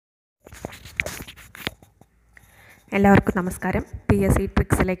എല്ലാവർക്കും നമസ്കാരം. PSC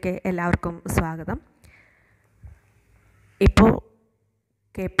ട്രിക്സിലേക്ക് എല്ലാവർക്കും സ്വാഗതം. ഇപ്പോൾ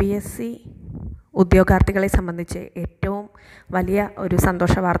KPSC ഉദ്യോഗാർത്ഥികളെ സംബന്ധിച്ച് ഏറ്റവും വലിയ ഒരു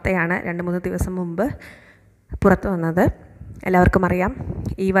സന്തോഷ വാർത്തയാണ് 2-3 ദിവസം മുമ്പ് പുറത്തു വന്നത്. എല്ലാവർക്കും അറിയാം,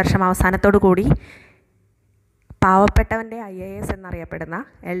 ഈ വർഷം അവസാനത്തോടു കൂടി പാവപ്പെട്ടവൻ്റെ IAS എന്നറിയപ്പെടുന്ന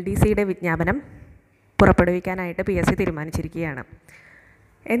LDCയുടെ വിജ്ഞാപനം പുറപ്പെടുവിക്കാനായിട്ട് PSC തീരുമാനിച്ചിരിക്കുകയാണ്.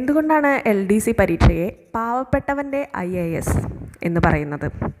 എന്തുകൊണ്ടാണ് LDC പരീക്ഷയെ പാവപ്പെട്ടവൻ്റെ IAS എന്ന് പറയുന്നത്?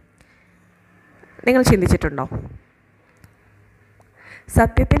 നിങ്ങൾ ചിന്തിച്ചിട്ടുണ്ടോ?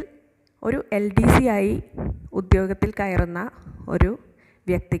 സത്യത്തിൽ ഒരു LDC ആയി ഉദ്യോഗത്തിൽ കയറുന്ന ഒരു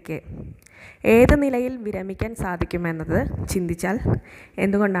വ്യക്തിക്ക് ഏത് നിലയിൽ വിരമിക്കാൻ സാധിക്കുമെന്നത് ചിന്തിച്ചാൽ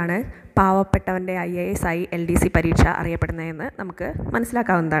എന്തുകൊണ്ടാണ് പാവപ്പെട്ടവൻ്റെ IAS ആയി LDC പരീക്ഷ അറിയപ്പെടുന്നതെന്ന് നമുക്ക്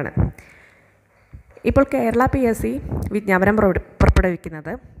മനസ്സിലാക്കാവുന്നതാണ്. ഇപ്പോൾ കേരള PSC വിജ്ഞാപനം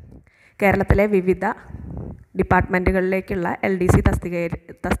പുറപ്പെടുവിക്കുന്നത് കേരളത്തിലെ വിവിധ ഡിപ്പാർട്ട്മെൻറ്റുകളിലേക്കുള്ള LDC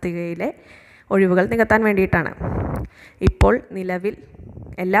തസ്തികയിലെ ഒഴിവുകൾ നികത്താൻ വേണ്ടിയിട്ടാണ്. ഇപ്പോൾ നിലവിൽ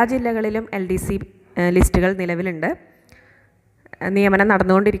എല്ലാ ജില്ലകളിലും LDC ലിസ്റ്റുകൾ നിലവിലുണ്ട്. നിയമനം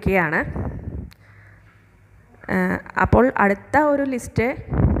നടന്നുകൊണ്ടിരിക്കുകയാണ്. അപ്പോൾ അടുത്ത ഒരു ലിസ്റ്റ്,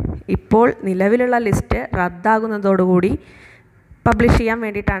 ഇപ്പോൾ നിലവിലുള്ള ലിസ്റ്റ് റദ്ദാകുന്നതോടുകൂടി പബ്ലിഷ് ചെയ്യാൻ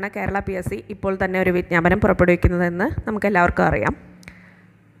വേണ്ടിയിട്ടാണ് കേരള PSC ഇപ്പോൾ തന്നെ ഒരു വിജ്ഞാപനം പുറപ്പെടുവിക്കുന്നതെന്ന് നമുക്കെല്ലാവർക്കും അറിയാം.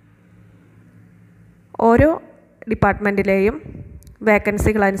 ഓരോ ഡിപ്പാർട്ട്മെൻറ്റിലെയും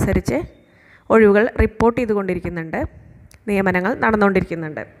വേക്കൻസികളനുസരിച്ച് ഒഴിവുകൾ റിപ്പോർട്ട് ചെയ്തുകൊണ്ടിരിക്കുന്നുണ്ട്, നിയമനങ്ങൾ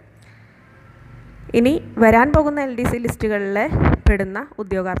നടന്നുകൊണ്ടിരിക്കുന്നുണ്ട്. ഇനി വരാൻ പോകുന്ന LDC ലിസ്റ്റുകളിൽ പെടുന്ന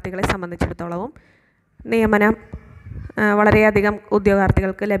ഉദ്യോഗാർത്ഥികളെ സംബന്ധിച്ചിടത്തോളവും നിയമനം വളരെയധികം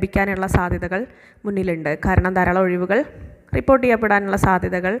ഉദ്യോഗാർത്ഥികൾക്ക് ലഭിക്കാനുള്ള സാധ്യതകൾ മുന്നിലുണ്ട്. കാരണം ധാരാളം ഒഴിവുകൾ റിപ്പോർട്ട് ചെയ്യപ്പെടാനുള്ള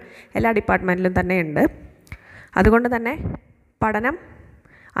സാധ്യതകൾ എല്ലാ ഡിപ്പാർട്ട്മെൻറ്റിലും തന്നെ ഉണ്ട്. അതുകൊണ്ട് തന്നെ പഠനം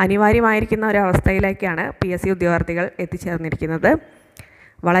അനിവാര്യമായിരിക്കുന്ന ഒരവസ്ഥയിലേക്കാണ് PSC ഉദ്യോഗാർത്ഥികൾ എത്തിച്ചേർന്നിരിക്കുന്നത്.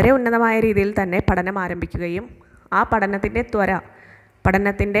 വളരെ ഉന്നതമായ രീതിയിൽ തന്നെ പഠനം ആരംഭിക്കുകയും ആ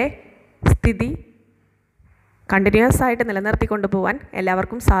പഠനത്തിൻ്റെ സ്ഥിതി കണ്ടിന്യൂസ് ആയിട്ട് നിലനിർത്തിക്കൊണ്ടു പോകാൻ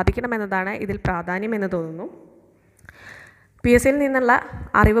എല്ലാവർക്കും സാധിക്കണമെന്നതാണ് ഇതിൽ പ്രാധാന്യമെന്ന് തോന്നുന്നു. PSCയിൽ നിന്നുള്ള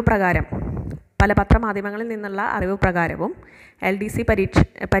അറിവ് പ്രകാരം, പല പത്രമാധ്യമങ്ങളിൽ നിന്നുള്ള അറിവ് പ്രകാരവും LDC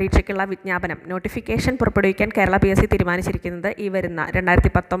പരീക്ഷയ്ക്കുള്ള വിജ്ഞാപനം നോട്ടിഫിക്കേഷൻ പുറപ്പെടുവിക്കാൻ കേരള PSC തീരുമാനിച്ചിരിക്കുന്നത് ഈ വരുന്ന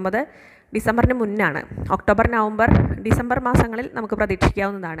 2019 ഡിസംബറിന് മുന്നാണ്. ഒക്ടോബർ, നവംബർ, ഡിസംബർ മാസങ്ങളിൽ നമുക്ക്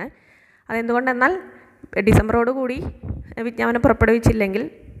പ്രതീക്ഷിക്കാവുന്നതാണ്. അതെന്തുകൊണ്ടെന്നാൽ ഡിസംബറോടുകൂടി വിജ്ഞാപനം പുറപ്പെടുവിച്ചില്ലെങ്കിൽ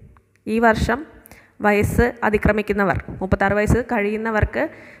ഈ വർഷം വയസ്സ് അതിക്രമിക്കുന്നവർ, 36 വയസ്സ് കഴിയുന്നവർക്ക്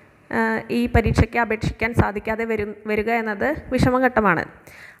ഈ പരീക്ഷയ്ക്ക് അപേക്ഷിക്കാൻ സാധിക്കാതെ വരിക എന്നത് വിഷമഘട്ടമാണ്.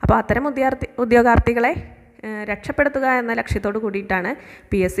 അപ്പോൾ അത്തരം ഉദ്യോഗാർത്ഥികളെ രക്ഷപ്പെടുത്തുക എന്ന ലക്ഷ്യത്തോടു കൂടിയിട്ടാണ്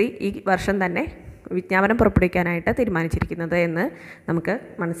PSC ഈ വർഷം തന്നെ വിജ്ഞാപനം പുറപ്പെടുവിക്കാനായിട്ട് തീരുമാനിച്ചിരിക്കുന്നത് എന്ന് നമുക്ക്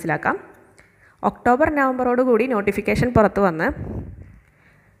മനസ്സിലാക്കാം. ഒക്ടോബർ, നവംബറോടുകൂടി നോട്ടിഫിക്കേഷൻ പുറത്തു വന്ന്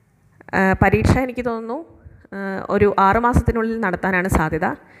പരീക്ഷ എനിക്ക് തോന്നുന്നു ഒരു 6 മാസത്തിനുള്ളിൽ നടത്താനാണ് സാധ്യത.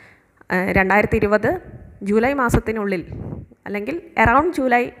 2020 ജൂലൈ മാസത്തിനുള്ളിൽ അല്ലെങ്കിൽ അറൗണ്ട്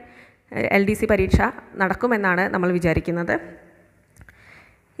ജൂലൈ LDC പരീക്ഷ നടക്കുമെന്നാണ് നമ്മൾ വിചാരിക്കുന്നത്.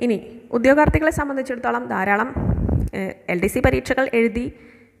 ഇനി ഉദ്യോഗാർത്ഥികളെ സംബന്ധിച്ചിടത്തോളം ധാരാളം LDC പരീക്ഷകൾ എഴുതി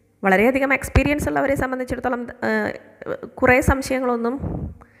വളരെയധികം എക്സ്പീരിയൻസ് ഉള്ളവരെ സംബന്ധിച്ചിടത്തോളം കുറേ സംശയങ്ങളൊന്നും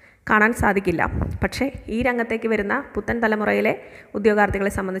കാണാൻ സാധിക്കില്ല. പക്ഷേ ഈ രംഗത്തേക്ക് വരുന്ന പുത്തൻ തലമുറയിലെ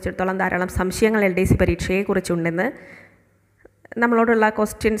ഉദ്യോഗാർത്ഥികളെ സംബന്ധിച്ചിടത്തോളം ധാരാളം സംശയങ്ങൾ LDC പരീക്ഷയെക്കുറിച്ചുണ്ടെന്ന് നമ്മളോടുള്ള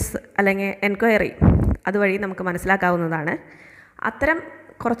ക്വസ്റ്റ്യൻസ് അല്ലെങ്കിൽ എൻക്വയറി അതുവഴി നമുക്ക് മനസ്സിലാക്കാവുന്നതാണ്. അത്തരം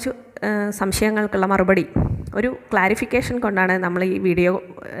കുറച്ച് സംശയങ്ങൾക്കുള്ള മറുപടി, ഒരു ക്ലാരിഫിക്കേഷൻ കൊണ്ടാണ് നമ്മൾ ഈ വീഡിയോ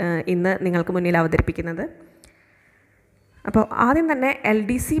ഇന്ന് നിങ്ങൾക്ക് മുന്നിൽ അവതരിപ്പിക്കുന്നത്. അപ്പോൾ ആദ്യം തന്നെ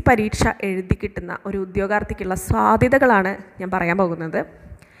LDC പരീക്ഷ എഴുതി കിട്ടുന്ന ഒരു ഉദ്യോഗാർത്ഥിക്കുള്ള സാധ്യതകളാണ് ഞാൻ പറയാൻ പോകുന്നത്.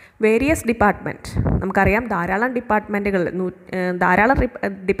 വേരിയസ് ഡിപ്പാർട്ട്മെൻറ്റ്, നമുക്കറിയാം ധാരാളം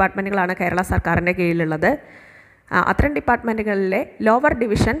ഡിപ്പാർട്ട്മെൻറ്റുകളാണ് കേരള സർക്കാരിൻ്റെ കീഴിലുള്ളത്. അത്തരം ഡിപ്പാർട്ട്മെൻറ്റുകളിലെ ലോവർ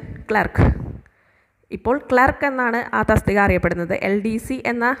ഡിവിഷൻ ക്ലർക്ക്, ഇപ്പോൾ ക്ലർക്ക് എന്നാണ് ആ തസ്തിക അറിയപ്പെടുന്നത്. LDC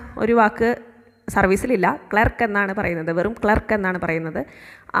എന്ന ഒരു വാക്ക് സർവീസിലില്ല, ക്ലർക്ക് എന്നാണ് പറയുന്നത്, വെറും ക്ലർക്ക് എന്നാണ് പറയുന്നത്.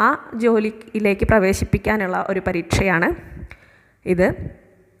 ആ ജോലിയിലേക്ക് പ്രവേശിപ്പിക്കാനുള്ള ഒരു പരീക്ഷയാണ് ഇത്.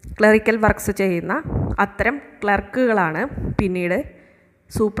 ക്ലറിക്കൽ വർക്ക്സ് ചെയ്യുന്ന അത്തരം ക്ലർക്കുകളാണ് പിന്നീട്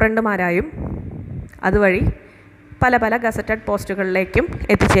സൂപ്രണ്ടുമാരായും അതുവഴി പല പല ഗസറ്റഡ് പോസ്റ്റുകളിലേക്കും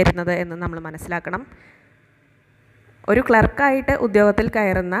എത്തിച്ചേരുന്നത് എന്ന് നമ്മൾ മനസ്സിലാക്കണം. ഒരു ക്ലർക്കായിട്ട് ഉദ്യോഗത്തിൽ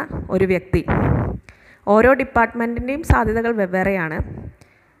കയറുന്ന ഒരു വ്യക്തി, ഓരോ ഡിപ്പാർട്ട്മെൻറ്റിൻ്റെയും സാധ്യതകൾ വെവ്വേറെയാണ്.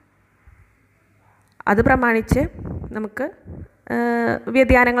 അത് പ്രമാണിച്ച് നമുക്ക്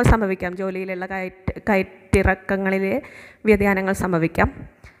വ്യതിയാനങ്ങൾ സംഭവിക്കാം, ജോലിയിലുള്ള കയറ്റിറക്കങ്ങളിലെ വ്യതിയാനങ്ങൾ സംഭവിക്കാം.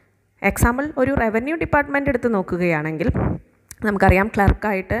 എക്സാമ്പിൾ, ഒരു റവന്യൂ ഡിപ്പാർട്ട്മെൻറ്റ് എടുത്ത് നോക്കുകയാണെങ്കിൽ നമുക്കറിയാം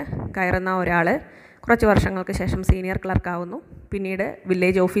ക്ലർക്കായിട്ട് കയറുന്ന ഒരാൾ കുറച്ച് വർഷങ്ങൾക്ക് ശേഷം സീനിയർ ക്ലർക്ക് ആകുന്നു. പിന്നീട്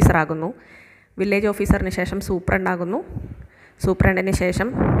വില്ലേജ് ഓഫീസറാകുന്നു. വില്ലേജ് ഓഫീസറിന് ശേഷം സൂപ്രണ്ടാകുന്നു. സൂപ്രണ്ടിന് ശേഷം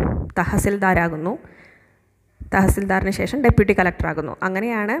തഹസിൽദാരാകുന്നു. തഹസിൽദാറിന് ശേഷം ഡെപ്യൂട്ടി കളക്ടറാകുന്നു.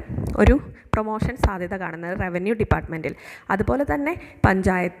 അങ്ങനെയാണ് ഒരു പ്രൊമോഷൻ സാധ്യത കാണുന്നത് റവന്യൂ ഡിപ്പാർട്ട്മെൻറ്റിൽ. അതുപോലെ തന്നെ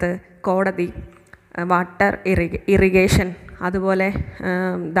പഞ്ചായത്ത്, കോടതി, വാട്ടർ ഇറിഗേഷൻ, അതുപോലെ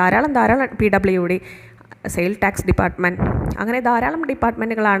ധാരാളം PWD, സെയിൽ ടാക്സ് ഡിപ്പാർട്ട്മെൻറ്റ്, അങ്ങനെ ധാരാളം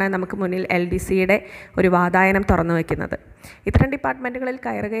ഡിപ്പാർട്ട്മെൻറ്റുകളാണ് നമുക്ക് മുന്നിൽ LDCയുടെ ഒരു വാതായനം തുറന്നു വയ്ക്കുന്നത്. ഇത്തരം ഡിപ്പാർട്ട്മെൻറ്റുകളിൽ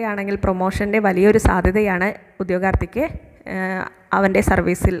കയറുകയാണെങ്കിൽ പ്രൊമോഷൻ്റെ വലിയൊരു സാധ്യതയാണ് ഉദ്യോഗാർത്ഥിക്ക് അവൻ്റെ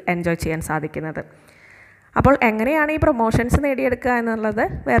സർവീസിൽ എൻജോയ് ചെയ്യാൻ സാധിക്കുന്നത്. അപ്പോൾ എങ്ങനെയാണ് ഈ പ്രൊമോഷൻസ് നേടിയെടുക്കുക എന്നുള്ളത്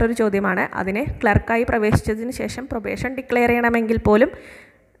വേറൊരു ചോദ്യമാണ്. അതിന് ക്ലർക്കായി പ്രവേശിച്ചതിന് ശേഷം പ്രൊബേഷൻ ഡിക്ലെയർ ചെയ്യണമെങ്കിൽ പോലും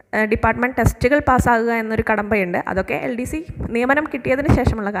ഡിപ്പാർട്ട്മെൻറ്റ് ടെസ്റ്റുകൾ പാസ്സാകുക എന്നൊരു കടമ്പയുണ്ട്. അതൊക്കെ LDC നിയമനം കിട്ടിയതിന്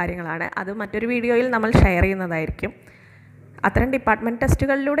ശേഷമുള്ള കാര്യങ്ങളാണ്. അത് മറ്റൊരു വീഡിയോയിൽ നമ്മൾ ഷെയർ ചെയ്യുന്നതായിരിക്കും. അത്തരം ഡിപ്പാർട്ട്മെൻറ്റ്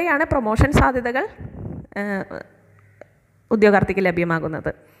ടെസ്റ്റുകളിലൂടെയാണ് പ്രൊമോഷൻ സാധ്യതകൾ ഉദ്യോഗാർത്ഥിക്ക്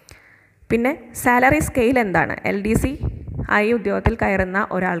ലഭ്യമാകുന്നത്. പിന്നെ സാലറി സ്കെയിൽ എന്താണ്? LDC ആയി ഉദ്യോഗത്തിൽ കയറുന്ന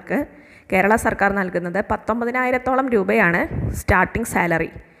ഒരാൾക്ക് കേരള സർക്കാർ നൽകുന്നത് 19,000-ഓളം രൂപയാണ് സ്റ്റാർട്ടിംഗ് സാലറി.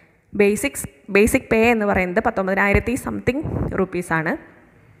 ബേസിക് പേ എന്ന് പറയുന്നത് 19,000 സംതിങ് റുപ്പീസാണ്.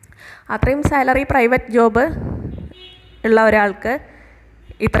 അത്രയും സാലറി പ്രൈവറ്റ് ജോബ് ഉള്ള ഒരാൾക്ക്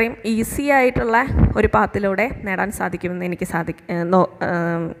ഇത്രയും ഈസി ആയിട്ടുള്ള ഒരു പാത്തിലൂടെ നേടാൻ സാധിക്കുമെന്ന് എനിക്ക്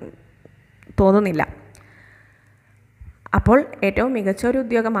തോന്നുന്നില്ല. അപ്പോൾ ഏറ്റവും മികച്ച ഒരു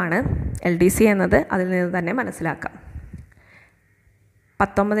ഉദ്യോഗമാണ് LDC എന്നത് അതിൽ നിന്ന് തന്നെ മനസ്സിലാക്കാം.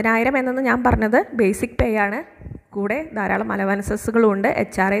 19,000 എന്നത് ഞാൻ പറഞ്ഞത് ബേസിക് പേ ആണ്. കൂടെ ധാരാളം അലവൻസസുകളുണ്ട്.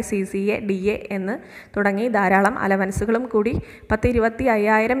 HRA, CCA, DA എന്ന് തുടങ്ങി ധാരാളം അലവൻസുകളും കൂടി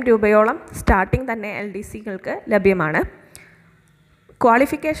 10,25,000 രൂപയോളം സ്റ്റാർട്ടിംഗ് തന്നെ LDCകൾക്ക് ലഭ്യമാണ്.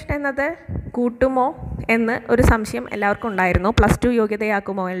 ക്വാളിഫിക്കേഷൻ എന്നത് കൂട്ടുമോ എന്ന് ഒരു സംശയം എല്ലാവർക്കും ഉണ്ടായിരുന്നു. +2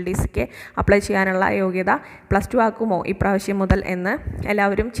 യോഗ്യതയാക്കുമോ LDCക്ക് അപ്ലൈ ചെയ്യാനുള്ള യോഗ്യത +2 ആക്കുമോ ഇപ്രാവശ്യം മുതൽ എന്ന്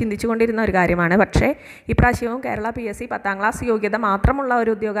എല്ലാവരും ചിന്തിച്ചു കൊണ്ടിരുന്ന ഒരു കാര്യമാണ്. പക്ഷേ ഇപ്രാവശ്യവും കേരള PSC 10ാം ക്ലാസ് യോഗ്യത മാത്രമുള്ള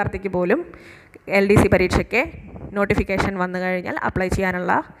ഒരു ഉദ്യോഗാർത്ഥിക്ക് പോലും LDC പരീക്ഷയ്ക്ക് നോട്ടിഫിക്കേഷൻ വന്നു കഴിഞ്ഞാൽ അപ്ലൈ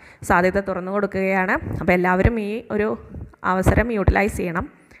ചെയ്യാനുള്ള സാധ്യത തുറന്നു കൊടുക്കുകയാണ്. അപ്പോൾ എല്ലാവരും ഈ ഒരു അവസരം യൂട്ടിലൈസ് ചെയ്യണം.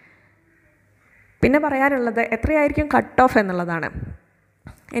 പിന്നെ പറയാനുള്ളത് എത്രയായിരിക്കും കട്ട് ഓഫ് എന്നുള്ളതാണ്.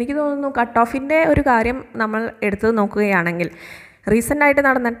 എനിക്ക് തോന്നുന്നു കട്ട് ഓഫിൻ്റെ ഒരു കാര്യം നമ്മൾ എടുത്ത് നോക്കുകയാണെങ്കിൽ റീസെൻ്റായിട്ട്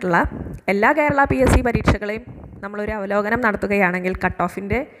നടന്നിട്ടുള്ള എല്ലാ കേരള PSC പരീക്ഷകളെയും നമ്മളൊരു അവലോകനം നടത്തുകയാണെങ്കിൽ കട്ട്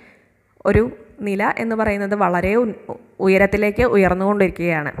ഓഫിൻ്റെ ഒരു നില എന്ന് പറയുന്നത് വളരെ ഉയരത്തിലേക്ക്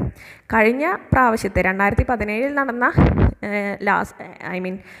ഉയർന്നുകൊണ്ടിരിക്കുകയാണ്. കഴിഞ്ഞ പ്രാവശ്യത്തെ 2017 നടന്ന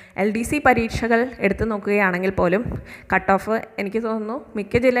LDC പരീക്ഷകൾ എടുത്തു നോക്കുകയാണെങ്കിൽ പോലും കട്ട് ഓഫ് എനിക്ക് തോന്നുന്നു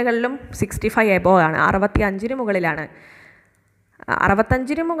മിക്ക ജില്ലകളിലും 65 എബോവ് ആണ്, 65-ന് മുകളിലാണ്.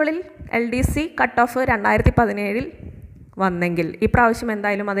 65-ന് മുകളിൽ LDC കട്ട് ഓഫ് 2017 വന്നെങ്കിൽ ഈ പ്രാവശ്യം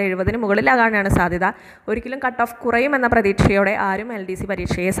എന്തായാലും അത് 70-ന് മുകളിലാകാനാണ് സാധ്യത. ഒരിക്കലും കട്ട് ഓഫ് കുറയുമെന്ന പ്രതീക്ഷയോടെ ആരും LDC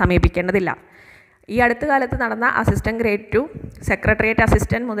പരീക്ഷയെ സമീപിക്കേണ്ടതില്ല. ഈ അടുത്ത കാലത്ത് നടന്ന അസിസ്റ്റൻറ്റ് ഗ്രേഡ് 2, സെക്രട്ടേറിയറ്റ്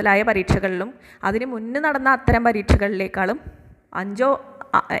അസിസ്റ്റൻറ്റ് മുതലായ പരീക്ഷകളിലും അതിന് മുന്നേ നടന്ന അത്തരം പരീക്ഷകളിലേക്കാളും 5,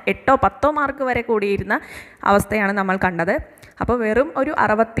 8, 10 മാർക്ക് വരെ കൂടിയിരുന്ന അവസ്ഥയാണ് നമ്മൾ കണ്ടത്. അപ്പോൾ വെറും ഒരു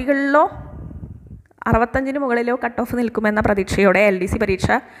 60-കളിലോ 65-ന് മുകളിലോ കട്ട് ഓഫ് നിൽക്കുമെന്ന പ്രതീക്ഷയോടെ LDC പരീക്ഷ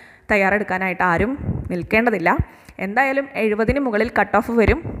തയ്യാറെടുക്കാനായിട്ട് ആരും നിൽക്കേണ്ടതില്ല. എന്തായാലും 70-ന് മുകളിൽ കട്ട് ഓഫ്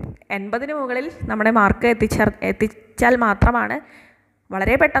വരും. 80-ന് മുകളിൽ നമ്മുടെ മാർക്ക് എത്തിച്ചാൽ മാത്രമാണ്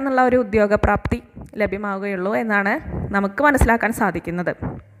വളരെ പെട്ടെന്നുള്ള ഒരു ഉദ്യോഗപ്രാപ്തി ലഭ്യമാവുകയുള്ളൂ എന്നാണ് നമുക്ക് മനസ്സിലാക്കാൻ സാധിക്കുന്നത്.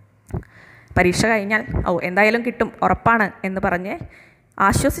 പരീക്ഷ കഴിഞ്ഞാൽ എന്തായാലും കിട്ടും, ഉറപ്പാണ് എന്ന് പറഞ്ഞ്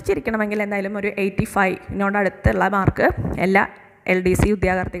ആശ്വസിച്ചിരിക്കണമെങ്കിൽ എന്തായാലും ഒരു 85-നോടടുത്തുള്ള മാർക്ക് എല്ലാ LDC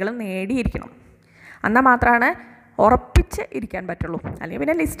ഉദ്യോഗാർത്ഥികളും നേടിയിരിക്കണം. എന്നാൽ മാത്രമാണ് ഉറപ്പിച്ച് ഇരിക്കാൻ പറ്റുള്ളൂ. അല്ലെങ്കിൽ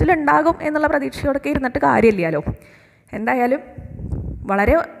പിന്നെ ലിസ്റ്റിലുണ്ടാകും എന്നുള്ള പ്രതീക്ഷയോടൊക്കെ ഇരുന്നിട്ട് കാര്യമില്ലല്ലോ. എന്തായാലും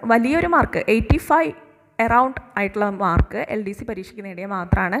വളരെ വലിയൊരു മാർക്ക് 85 അറൗണ്ട് ആയിട്ടുള്ള മാർക്ക് LDC പരീക്ഷയ്ക്ക് നേടിയ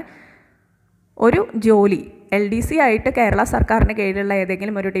മാത്രമാണ് ഒരു ജോലി LDC ആയിട്ട് കേരള സർക്കാരിന് കീഴിലുള്ള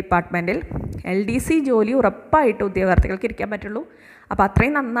ഏതെങ്കിലും ഒരു ഡിപ്പാർട്ട്മെൻറ്റിൽ LDC ജോലി ഉറപ്പായിട്ട് ഉദ്യോഗാർത്ഥികൾക്ക് ഇരിക്കാൻ പറ്റുള്ളൂ. അപ്പോൾ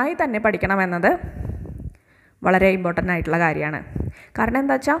അത്രയും നന്നായി തന്നെ പഠിക്കണമെന്നത് വളരെ ഇമ്പോർട്ടൻ്റ് ആയിട്ടുള്ള കാര്യമാണ്. കാരണം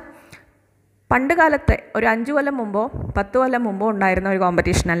എന്താ വെച്ചാൽ പണ്ട് കാലത്തെ ഒരു 5 കൊല്ലം മുമ്പോ 10 കൊല്ലം മുമ്പോ ഉണ്ടായിരുന്ന ഒരു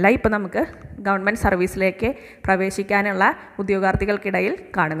കോമ്പറ്റീഷനല്ല ഇപ്പോൾ നമുക്ക് ഗവൺമെൻറ് സർവീസിലേക്ക് പ്രവേശിക്കാനുള്ള ഉദ്യോഗാർത്ഥികൾക്കിടയിൽ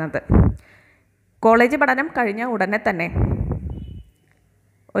കാണുന്നത്. കോളേജ് പഠനം കഴിഞ്ഞ ഉടനെ തന്നെ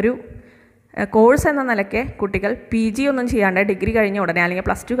ഒരു കോഴ്സ് എന്ന നിലയ്ക്ക് കുട്ടികൾ PG ഒന്നും ചെയ്യാണ്ട് ഡിഗ്രി കഴിഞ്ഞ ഉടനെ അല്ലെങ്കിൽ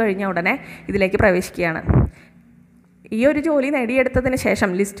 +2 കഴിഞ്ഞ ഉടനെ ഇതിലേക്ക് പ്രവേശിക്കുകയാണ്. ഈ ഒരു ജോലി നേടിയെടുത്തതിന് ശേഷം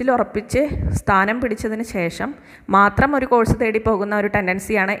ലിസ്റ്റിൽ ഉറപ്പിച്ച് സ്ഥാനം പിടിച്ചതിന് ശേഷം മാത്രം ഒരു കോഴ്സ് തേടി പോകുന്ന ഒരു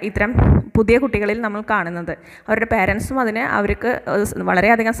ടെൻഡൻസിയാണ് ഇത്തരം പുതിയ കുട്ടികളിൽ നമ്മൾ കാണുന്നത്. അവരുടെ പേരൻസും അതിന് അവർക്ക്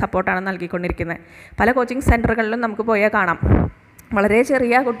വളരെയധികം സപ്പോർട്ടാണ് നൽകിക്കൊണ്ടിരിക്കുന്നത്. പല കോച്ചിങ് സെൻറ്ററുകളിലും നമുക്ക് പോയാൽ കാണാം വളരെ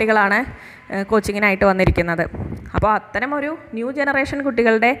ചെറിയ കുട്ടികളാണ് കോച്ചിങ്ങിനായിട്ട് വന്നിരിക്കുന്നത്. അപ്പോൾ അത്തരമൊരു ന്യൂ ജനറേഷൻ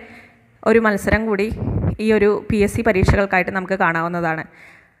കുട്ടികളുടെ ഒരു മത്സരം കൂടി ഈ ഒരു PSC പരീക്ഷകൾക്കായിട്ട് നമുക്ക് കാണാവുന്നതാണ്.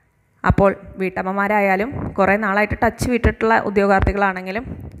 അപ്പോൾ വീട്ടമ്മമാരായാലും കുറേ നാളായിട്ട് ടച്ച് വിട്ടിട്ടുള്ള ഉദ്യോഗാർത്ഥികളാണെങ്കിലും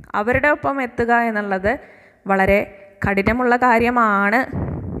അവരുടെ ഒപ്പം എത്തുക എന്നുള്ളത് വളരെ കഠിനമുള്ള കാര്യമാണ്.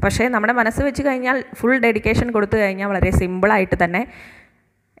 പക്ഷേ നമ്മുടെ മനസ്സ് വെച്ച് കഴിഞ്ഞാൽ, ഫുൾ ഡെഡിക്കേഷൻ കൊടുത്തു കഴിഞ്ഞാൽ വളരെ സിമ്പിളായിട്ട് തന്നെ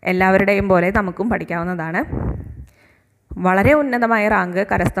എല്ലാവരുടെയും പോലെ നമുക്കും പഠിക്കാവുന്നതാണ്. വളരെ ഉന്നതമായ റാങ്ക്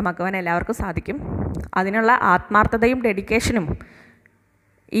കരസ്ഥമാക്കുവാൻ എല്ലാവർക്കും സാധിക്കും. അതിനുള്ള ആത്മാർത്ഥതയും ഡെഡിക്കേഷനും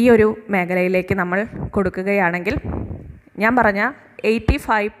ഈ ഒരു മേഖലയിലേക്ക് നമ്മൾ കൊടുക്കുകയാണെങ്കിൽ ഞാൻ പറഞ്ഞ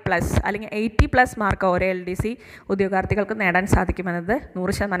 85+ അല്ലെങ്കിൽ 80+ മാർക്ക് ഓരോ LDC ഉദ്യോഗാർത്ഥികൾക്ക് നേടാൻ സാധിക്കുമെന്നത്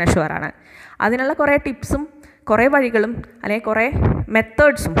 100% ഷുവറാണ്. അതിനുള്ള കുറേ ടിപ്സും കുറേ വഴികളും അല്ലെങ്കിൽ കുറേ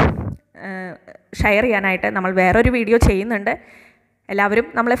മെത്തേഡ്സും ഷെയർ ചെയ്യാനായിട്ട് നമ്മൾ വേറൊരു വീഡിയോ ചെയ്യുന്നുണ്ട്. എല്ലാവരും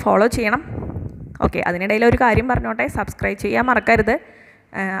നമ്മളെ ഫോളോ ചെയ്യണം. ഓക്കെ, അതിനിടയിൽ ഒരു കാര്യം പറഞ്ഞോട്ടെ, സബ്സ്ക്രൈബ് ചെയ്യാൻ മറക്കരുത്.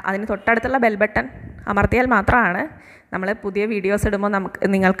 അതിന് തൊട്ടടുത്തുള്ള ബെൽ ബട്ടൺ അമർത്തിയാൽ മാത്രമാണ് നമ്മൾ പുതിയ വീഡിയോസ് ഇടുമ്പോൾ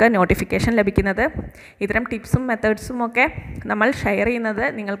നിങ്ങൾക്ക് നോട്ടിഫിക്കേഷൻ ലഭിക്കുന്നത്. ഇത്തരം ടിപ്സും മെത്തേഡ്സും ഒക്കെ നമ്മൾ ഷെയർ ചെയ്യുന്നത്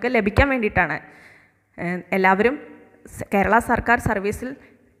നിങ്ങൾക്ക് ലഭിക്കാൻ വേണ്ടിയിട്ടാണ്. എല്ലാവരും കേരള സർക്കാർ സർവീസിൽ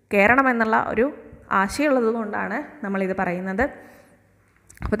കയറണമെന്നുള്ള ഒരു ആശയമുള്ളത് കൊണ്ടാണ് നമ്മളിത് പറയുന്നത്.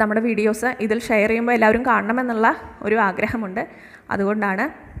 അപ്പോൾ നമ്മുടെ വീഡിയോസ് ഇതിൽ ഷെയർ ചെയ്യുമ്പോൾ എല്ലാവരും കാണണമെന്നുള്ള ഒരു ആഗ്രഹമുണ്ട്. അതുകൊണ്ടാണ്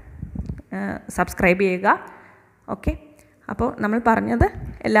സബ്സ്ക്രൈബ് ചെയ്യുക. ഓക്കെ, അപ്പോൾ നമ്മൾ പറഞ്ഞത്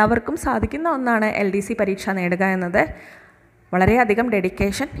എല്ലാവർക്കും സാധിക്കുന്ന ഒന്നാണ് LDC പരീക്ഷ നേടുക എന്നത്. വളരെയധികം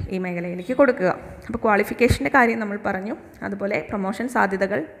ഡെഡിക്കേഷൻ ഈ മേഖലയിലേക്ക് കൊടുക്കുക. അപ്പോൾ ക്വാളിഫിക്കേഷൻ്റെ കാര്യം നമ്മൾ പറഞ്ഞു. അതുപോലെ പ്രൊമോഷൻ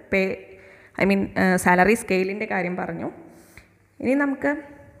സാധ്യതകൾ, സാലറി സ്കെയിലിൻ്റെ കാര്യം പറഞ്ഞു. ഇനി നമുക്ക്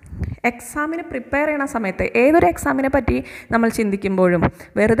എക്സാമിന് പ്രിപ്പയർ ചെയ്യണ സമയത്ത് ഏതൊരു എക്സാമിനെ പറ്റി നമ്മൾ ചിന്തിക്കുമ്പോഴും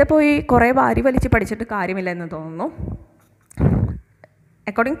വെറുതെ പോയി കുറേ വാരി വലിച്ച് പഠിച്ചിട്ട് കാര്യമില്ലെന്ന് തോന്നുന്നു.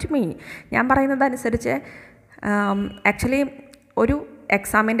 അക്കോർഡിംഗ് ടു മീ, ഞാൻ പറയുന്നത് അനുസരിച്ച് ആക്ച്വലി ഒരു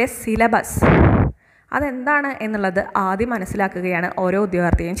എക്സാമിൻ്റെ സിലബസ് അതെന്താണ് എന്നുള്ളത് ആദ്യം മനസ്സിലാക്കുകയാണ് ഓരോ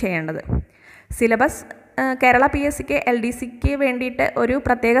ഉദ്യോഗാർത്ഥിയും ചെയ്യേണ്ടത്. സിലബസ് കേരള PSCക്ക് LDCക്ക് വേണ്ടിയിട്ട് ഒരു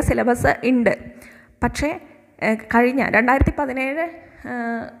പ്രത്യേക സിലബസ് ഉണ്ട്. പക്ഷേ കഴിഞ്ഞ 2017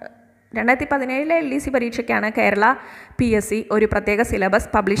 LDC പരീക്ഷയ്ക്കാണ് കേരള PSC ഒരു പ്രത്യേക സിലബസ്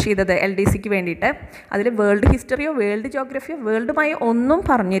പബ്ലിഷ് ചെയ്തത് LDCക്ക് വേണ്ടിയിട്ട്. അതിൽ വേൾഡ് ഹിസ്റ്ററിയോ വേൾഡ് ജോഗ്രഫിയോ വേൾഡുമായി ഒന്നും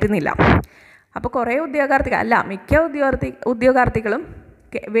പറഞ്ഞിരുന്നില്ല. അപ്പോൾ കുറേ മിക്ക ഉദ്യോഗാർത്ഥികളും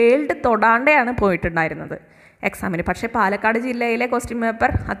വേൾഡ് തൊടാണ്ടെയാണ് പോയിട്ടുണ്ടായിരുന്നത് എക്സാമിന്. പക്ഷേ പാലക്കാട് ജില്ലയിലെ ക്വസ്റ്റ്യൻ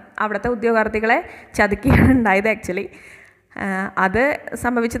പേപ്പർ അവിടുത്തെ ഉദ്യോഗാർത്ഥികളെ ചതുക്കിയാണ് ഉണ്ടായത്. ആക്ച്വലി അത്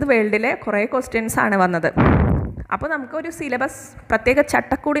സംഭവിച്ചത് വേൾഡിലെ കുറേ ക്വസ്റ്റ്യൻസാണ് വന്നത്. അപ്പോൾ നമുക്കൊരു സിലബസ്, പ്രത്യേക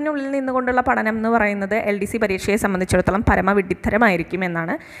ചട്ടക്കൂടിനുള്ളിൽ നിന്നുകൊണ്ടുള്ള പഠനം എന്ന് പറയുന്നത് LDC പരീക്ഷയെ സംബന്ധിച്ചിടത്തോളം പരമവിഡ്ഢിത്തരമായിരിക്കും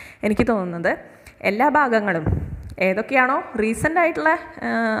എന്നാണ് എനിക്ക് തോന്നുന്നത്. എല്ലാ ഭാഗങ്ങളും ഏതൊക്കെയാണോ റീസെൻ്റ് ആയിട്ടുള്ള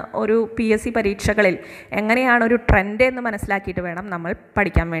ഒരു PSC പരീക്ഷകളിൽ എങ്ങനെയാണ് ഒരു ട്രെൻഡ് എന്ന് മനസ്സിലാക്കിയിട്ട് വേണം നമ്മൾ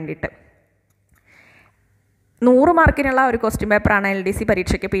പഠിക്കാൻ വേണ്ടിയിട്ട്. 100 മാർക്കിനുള്ള ഒരു ക്വസ്റ്റ്യൻ പേപ്പറാണ് LDC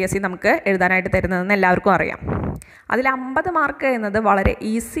പരീക്ഷയ്ക്ക് PSC നമുക്ക് എഴുതാനായിട്ട് തരുന്നതെന്ന് എല്ലാവർക്കും അറിയാം. അതിൽ 50 മാർക്ക് എന്നത് വളരെ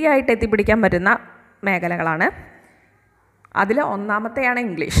ഈസി ആയിട്ട് എത്തിപ്പിടിക്കാൻ പറ്റുന്ന മേഖലകളാണ്. അതിൽ ഒന്നാമത്തെയാണ്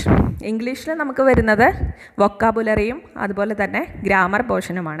ഇംഗ്ലീഷിൽ നമുക്ക് വരുന്നത് വൊക്കാബുലറിയും അതുപോലെ തന്നെ ഗ്രാമർ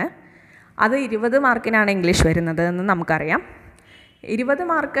പോർഷനുമാണ്. അത് 20 മാർക്കിനാണ് ഇംഗ്ലീഷ് വരുന്നത് എന്ന് നമുക്കറിയാം. 20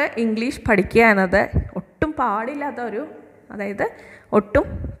 മാർക്ക് ഇംഗ്ലീഷ് പഠിക്കുക എന്നത് ഒട്ടും പാടില്ലാത്ത അതായത് ഒട്ടും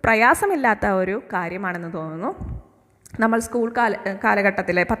പ്രയാസമില്ലാത്ത ഒരു കാര്യമാണെന്ന് തോന്നുന്നു. നമ്മൾ സ്കൂൾ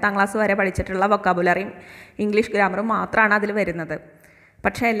കാലഘട്ടത്തിൽ 10ാം ക്ലാസ് വരെ പഠിച്ചിട്ടുള്ള വൊക്കാബുലറിയും ഇംഗ്ലീഷ് ഗ്രാമറും മാത്രമാണ് അതിൽ വരുന്നത്.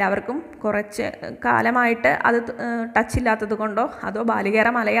 പക്ഷേ എല്ലാവർക്കും കുറച്ച് കാലമായിട്ട് അത് ടച്ച് ഇല്ലാത്തത് കൊണ്ടോ അതോ ബാലികേറ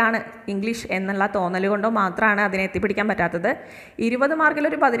മലയാണ് ഇംഗ്ലീഷ് എന്നുള്ള തോന്നൽ കൊണ്ടോ മാത്രമാണ് അതിനെ എത്തിപ്പിടിക്കാൻ പറ്റാത്തത്. 20 മാർക്കിൽ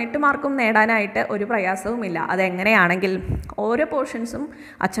ഒരു 18 മാർക്കും നേടാനായിട്ട് ഒരു പ്രയാസവുമില്ല. അതെങ്ങനെയാണെങ്കിൽ ഓരോ പോർഷൻസും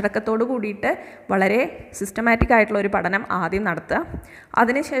അച്ചടക്കത്തോട് കൂടിയിട്ട് വളരെ സിസ്റ്റമാറ്റിക് ആയിട്ടുള്ള ഒരു പഠനം ആദ്യം നടത്തുക.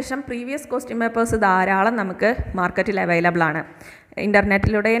 അതിനുശേഷം പ്രീവിയസ് ക്വസ്റ്റ്യൻ പേപ്പേഴ്സ് ധാരാളം നമുക്ക് മാർക്കറ്റിൽ അവൈലബിൾ ആണ്,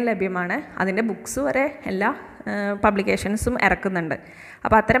 ഇൻ്റർനെറ്റിലൂടെയും ലഭ്യമാണ്. അതിൻ്റെ ബുക്സ് വരെ എല്ലാ പബ്ലിക്കേഷൻസും ഇറക്കുന്നുണ്ട്.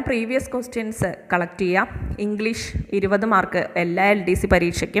 അപ്പോൾ അത്തരം പ്രീവിയസ് ക്വസ്റ്റ്യൻസ് കളക്ട് ചെയ്യുക. ഇംഗ്ലീഷ് 20 മാർക്ക് എല്ലാ LDC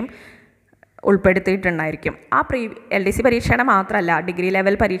പരീക്ഷയ്ക്കും ഉൾപ്പെടുത്തിയിട്ടുണ്ടായിരിക്കും. LDC പരീക്ഷയുടെ മാത്രമല്ല, ഡിഗ്രി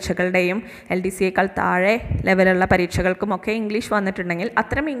ലെവൽ പരീക്ഷകളുടെയും LDCയേക്കാൾ താഴെ ലെവലുള്ള പരീക്ഷകൾക്കുമൊക്കെ ഇംഗ്ലീഷ് വന്നിട്ടുണ്ടെങ്കിൽ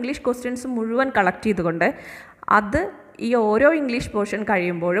അത്തരം ഇംഗ്ലീഷ് ക്വസ്റ്റ്യൻസ് മുഴുവൻ കളക്ട് ചെയ്തുകൊണ്ട് അത് ഈ ഓരോ ഇംഗ്ലീഷ് പോർഷൻ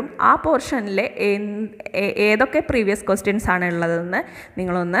കഴിയുമ്പോഴും ആ പോർഷനിൽ ഏതൊക്കെ പ്രീവിയസ് ക്വസ്റ്റ്യൻസ് ആണ് ഉള്ളതെന്ന്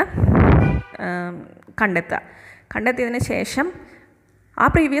നിങ്ങളൊന്ന് കണ്ടെത്തിയതിന് ശേഷം ആ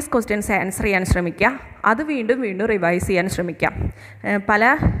പ്രീവിയസ് ക്വസ്റ്റ്യൻസ് ആൻസർ ചെയ്യാൻ ശ്രമിക്കുക. അത് വീണ്ടും റിവൈസ് ചെയ്യാൻ ശ്രമിക്കുക. പല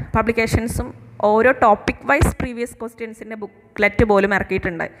പബ്ലിക്കേഷൻസും ഓരോ ടോപ്പിക് വൈസ് പ്രീവിയസ് ക്വസ്റ്റ്യൻസിൻ്റെ ബുക്ക്ലെറ്റ് പോലും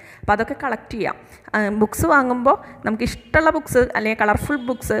ഇറക്കിയിട്ടുണ്ട്. അപ്പോൾ അതൊക്കെ കളക്ട് ചെയ്യാം. ബുക്സ് വാങ്ങുമ്പോൾ നമുക്ക് ഇഷ്ടമുള്ള ബുക്സ് അല്ലെങ്കിൽ കളർഫുൾ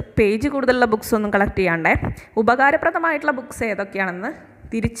ബുക്സ്, പേജ് കൂടുതലുള്ള ബുക്സ് ഒന്നും കളക്ട് ചെയ്യാണ്ടേ ഉപകാരപ്രദമായിട്ടുള്ള ബുക്സ് ഏതൊക്കെയാണെന്ന്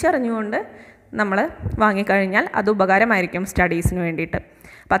തിരിച്ചറിഞ്ഞുകൊണ്ട് നമ്മൾ വാങ്ങിക്കഴിഞ്ഞാൽ അത് ഉപകാരമായിരിക്കും സ്റ്റഡീസിന് വേണ്ടിയിട്ട്.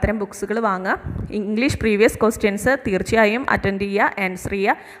 അപ്പോൾ അത്തരം ബുക്സുകൾ വാങ്ങുക. ഇംഗ്ലീഷ് പ്രീവിയസ് ക്വസ്റ്റ്യൻസ് തീർച്ചയായും അറ്റൻഡ് ചെയ്യുക, ആൻസർ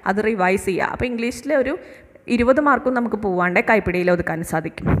ചെയ്യുക, അത് റിവൈസ് ചെയ്യുക. അപ്പോൾ ഇംഗ്ലീഷിൽ ഒരു 20 മാർക്കും നമുക്ക് പോവാണ്ട് കൈപ്പിടിയിൽ ഒതുക്കാൻ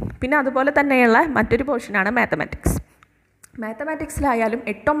സാധിക്കും. പിന്നെ അതുപോലെ തന്നെയുള്ള മറ്റൊരു പോർഷനാണ് മാത്തമാറ്റിക്സ്. മാത്തമാറ്റിക്സിലായാലും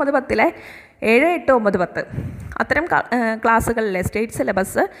 8, 9, 10 7, 8, 9, 10 അത്തരം ക്ലാസ്സുകളിലെ സ്റ്റേറ്റ്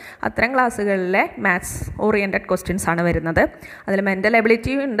സിലബസ് അത്തരം ക്ലാസ്സുകളിലെ മാത്സ് ഓറിയൻറ്റഡ് ക്വസ്റ്റ്യൻസ് ആണ് വരുന്നത്. അതിൽ മെൻ്റൽ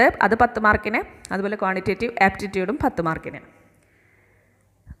എബിലിറ്റി ഉണ്ട്, അത് 10 മാർക്കിന്. അതുപോലെ ക്വാണ്ടിറ്റേറ്റീവ് ആപ്റ്റിറ്റ്യൂഡും 10 മാർക്കിന്.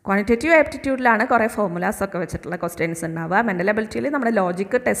 ക്വാണ്ടിറ്റേറ്റീവ് ആപ്റ്റിറ്റ്യൂഡിലാണ് കുറേ ഫോർമുലാസ് ഒക്കെ വെച്ചിട്ടുള്ള ക്വസ്റ്റ്യൻസ് ഉണ്ടാവുക. മെൻ്റൽ എബിലിറ്റിയിൽ നമ്മുടെ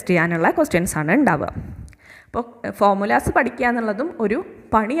ലോജിക്ക് ടെസ്റ്റ് ചെയ്യാനുള്ള ക്വസ്റ്റ്യൻസ് ആണ് ഉണ്ടാവുക. അപ്പോൾ ഫോർമുലാസ് പഠിക്കുക എന്നുള്ളതും ഒരു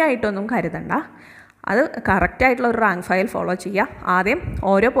പണിയായിട്ടൊന്നും കരുതണ്ട. അത് കറക്റ്റായിട്ടുള്ള ഒരു റാങ്ക് ഫയൽ ഫോളോ ചെയ്യുക. ആദ്യം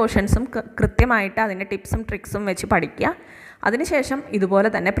ഓരോ പോർഷൻസും കൃത്യമായിട്ട് അതിൻ്റെ ടിപ്സും ട്രിക്സും വെച്ച് പഠിക്കുക. അതിനുശേഷം ഇതുപോലെ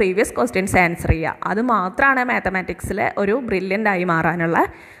തന്നെ പ്രീവിയസ് ക്വസ്റ്റ്യൻസ് ആൻസർ ചെയ്യുക. അത് മാത്രമാണ് മാത്തമാറ്റിക്സിലെ ഒരു ബ്രില്യൻ്റായി മാറാനുള്ള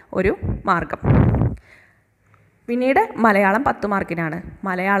ഒരു മാർഗം. പിന്നീട് മലയാളം 10 മാർക്കിനാണ്.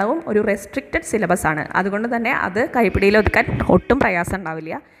 മലയാളവും ഒരു റെസ്ട്രിക്റ്റഡ് സിലബസ് ആണ്. അതുകൊണ്ട് തന്നെ അത് കൈപ്പിടിയിൽ ഒതുക്കാൻ ഒട്ടും പ്രയാസം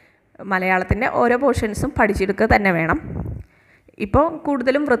ഉണ്ടാവില്ല. മലയാളത്തിൻ്റെ ഓരോ പോർഷൻസും പഠിച്ചെടുക്കുക തന്നെ വേണം. ഇപ്പോൾ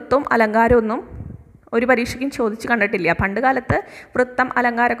കൂടുതലും വൃത്തവും അലങ്കാരമൊന്നും ഒരു പരീക്ഷയ്ക്കും ചോദിച്ച് കണ്ടിട്ടില്ല. പണ്ട് കാലത്ത് വൃത്തം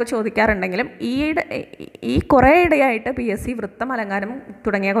അലങ്കാരമൊക്കെ ചോദിക്കാറുണ്ടെങ്കിലും ഈ കുറേ ഇടയായിട്ട് PSC വൃത്തം അലങ്കാരം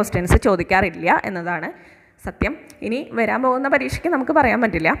തുടങ്ങിയ ക്വസ്റ്റ്യൻസ് ചോദിക്കാറില്ല എന്നതാണ് സത്യം. ഇനി വരാൻ പോകുന്ന പരീക്ഷയ്ക്ക് നമുക്ക് പറയാൻ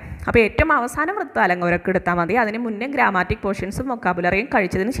പറ്റില്ല. അപ്പോൾ ഏറ്റവും അവസാനം വൃത്ത അലങ്കാരമൊക്കെ എടുത്താൽ മതി. അതിന് മുന്നേ ഗ്രാമാറ്റിക് പോർഷൻസും വൊക്കാബുലറിയും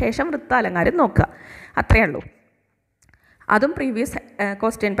കഴിച്ചതിന് ശേഷം വൃത്ത അലങ്കാരം നോക്കുക. അത്രയേ ഉള്ളൂ. അതും പ്രീവിയസ്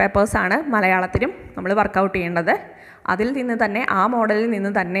ക്വസ്റ്റ്യൻ പേപ്പേഴ്സാണ് മലയാളത്തിലും നമ്മൾ വർക്കൗട്ട് ചെയ്യേണ്ടത്. അതിൽ നിന്ന് തന്നെ ആ മോഡലിൽ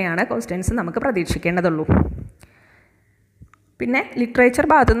നിന്ന് തന്നെയാണ് ക്വസ്റ്റ്യൻസ് നമുക്ക് പ്രതീക്ഷിക്കേണ്ടതുള്ളൂ. പിന്നെ ലിറ്ററേച്ചർ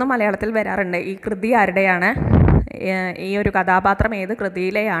ഭാഗത്തുനിന്ന് മലയാളത്തിൽ വരാറുണ്ട്. ഈ കൃതി ആരുടെയാണ്, ഈ ഒരു കഥാപാത്രം ഏത്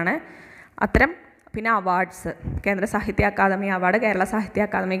കൃതിയിലെയാണ്, അത്തരം. പിന്നെ അവാർഡ്സ്, കേന്ദ്ര സാഹിത്യ അക്കാദമി അവാർഡ്, കേരള സാഹിത്യ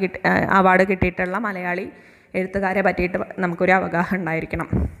അക്കാദമി അവാർഡ് കിട്ടിയിട്ടുള്ള മലയാളി എഴുത്തുകാരെ പറ്റിയിട്ട് നമുക്കൊരു അവഗാഹം ഉണ്ടായിരിക്കണം.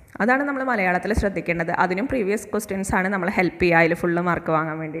 അതാണ് നമ്മൾ മലയാളത്തിൽ ശ്രദ്ധിക്കേണ്ടത്. അതിനും പ്രീവിയസ് ക്വസ്റ്റ്യൻസ് ആണ് നമ്മൾ ഹെൽപ്പ് ചെയ്യുക അതിൽ ഫുള്ള് മാർക്ക്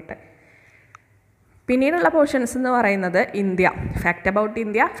വാങ്ങാൻ വേണ്ടിയിട്ട്. പിന്നീടുള്ള പോർഷൻസ് എന്ന് പറയുന്നത് India, fact about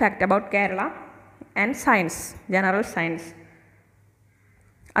India, fact about Kerala and science, general science.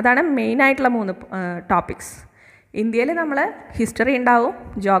 അതാണ് മെയിനായിട്ടുള്ള 3 ടോപ്പിക്സ്. ഇന്ത്യയിൽ നമ്മൾ ഹിസ്റ്ററി ഉണ്ടാവും,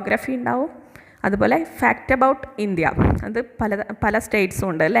 ജോഗ്രഫി ഉണ്ടാവും, അതുപോലെ ഫാക്റ്റ് അബൌട്ട് ഇന്ത്യ. അത് പല സ്റ്റേറ്റ്സും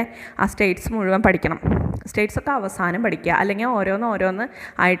ഉണ്ട് അല്ലേ. ആ സ്റ്റേറ്റ്സ് മുഴുവൻ പഠിക്കണം. സ്റ്റേറ്റ്സൊക്കെ അവസാനം പഠിക്കുക, അല്ലെങ്കിൽ ഓരോന്ന്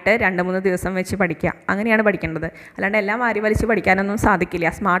ആയിട്ട് 2-3 ദിവസം വെച്ച് പഠിക്കുക. അങ്ങനെയാണ് പഠിക്കേണ്ടത്. അല്ലാണ്ട് എല്ലാം വാരി വലിച്ച് പഠിക്കാനൊന്നും സാധിക്കില്ല.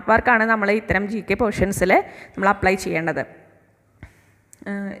 സ്മാർട്ട് വർക്കാണ് നമ്മൾ ഇത്തരം GK പോർഷൻസിൽ നമ്മൾ അപ്ലൈ ചെയ്യേണ്ടത്.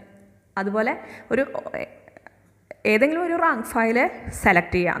 അതുപോലെ ഏതെങ്കിലും ഒരു റാങ്ക് ഫയൽ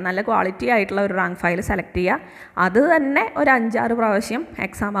സെലക്ട് ചെയ്യുക. നല്ല ക്വാളിറ്റി ആയിട്ടുള്ള ഒരു റാങ്ക് ഫയൽ സെലക്ട് ചെയ്യുക. അത് തന്നെ ഒരു 5-6 പ്രാവശ്യം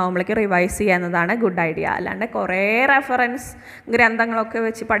എക്സാം ആകുമ്പോഴേക്ക് റിവൈസ് ചെയ്യുക എന്നതാണ് ഗുഡ് ഐഡിയ. അല്ലാണ്ട് കുറേ റെഫറൻസ് ഗ്രന്ഥങ്ങളൊക്കെ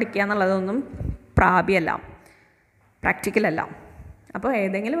വെച്ച് പഠിക്കുക എന്നുള്ളതൊന്നും പ്രാക്ടിക്കലല്ല. അപ്പോൾ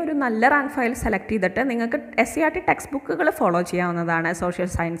ഏതെങ്കിലും ഒരു നല്ല റാങ്ക് ഫയൽ സെലക്ട് ചെയ്തിട്ട് നിങ്ങൾക്ക് SCERT ടെക്സ്റ്റ് ബുക്കുകൾ ഫോളോ ചെയ്യാവുന്നതാണ്. സോഷ്യൽ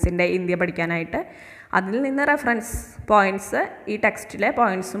സയൻസിൻ്റെ ഇന്ത്യ പഠിക്കാനായിട്ട് അതിൽ നിന്ന് റെഫറൻസ് പോയിൻറ്റ്സ് ഈ ടെക്സ്റ്റിലെ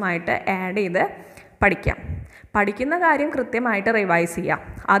പോയിൻറ്റ്സുമായിട്ട് ആഡ് ചെയ്ത് പഠിക്കാം. പഠിക്കുന്ന കാര്യം കൃത്യമായിട്ട് റിവൈസ് ചെയ്യാം.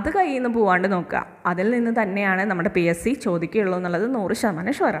 അത് കയ്യിൽ നിന്ന് പോവാണ്ട് നോക്കുക. അതിൽ നിന്ന് തന്നെയാണ് നമ്മുടെ PSC ചോദിക്കുകയുള്ളൂ എന്നുള്ളത്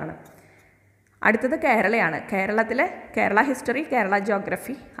 100% ഷുവറാണ്. അടുത്തത് കേരളയാണ്. കേരളത്തിലെ കേരള ഹിസ്റ്ററി, കേരള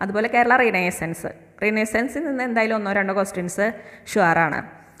ജോഗ്രഫി, അതുപോലെ കേരള റിനേസൻസിൽ നിന്ന് എന്തായാലും 1-2 ക്വസ്റ്റ്യൻസ് ഷുവറാണ്.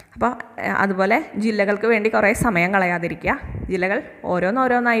 അപ്പോൾ അതുപോലെ ജില്ലകൾക്ക് വേണ്ടി കുറേ സമയം കളയാതിരിക്കുക. ജില്ലകൾ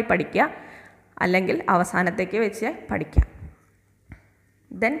ഓരോന്നോരോന്നായി പഠിക്കുക, അല്ലെങ്കിൽ അവസാനത്തേക്ക് വെച്ച് പഠിക്കുക.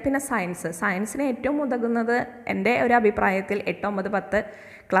 പിന്നെ സയൻസിന് ഏറ്റവും ഉതകുന്നത് എൻ്റെ ഒരു അഭിപ്രായത്തിൽ 8, 9, 10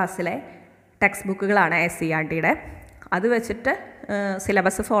 ക്ലാസ്സിലെ ടെക്സ്റ്റ് ബുക്കുകളാണ് SCERTയുടെ. അത് വെച്ചിട്ട്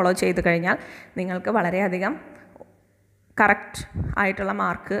സിലബസ് ഫോളോ ചെയ്ത് കഴിഞ്ഞാൽ നിങ്ങൾക്ക് വളരെയധികം കറക്റ്റ് ആയിട്ടുള്ള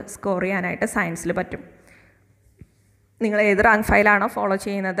മാർക്ക് സ്കോർ ചെയ്യാനായിട്ട് സയൻസിൽ പറ്റും. നിങ്ങൾ ഏത് റാങ്ക് ഫയലാണോ ഫോളോ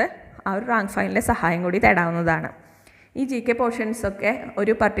ചെയ്യുന്നത് ആ ഒരു റാങ്ക് ഫയലിൻ്റെ സഹായം കൂടി തേടാവുന്നതാണ്. ഈ GK പോർഷൻസൊക്കെ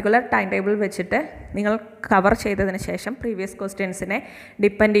ഒരു പർട്ടിക്കുലർ ടൈം ടേബിൾ വെച്ചിട്ട് നിങ്ങൾ കവർ ചെയ്തതിന് ശേഷം പ്രീവിയസ് ക്വസ്റ്റ്യൻസിനെ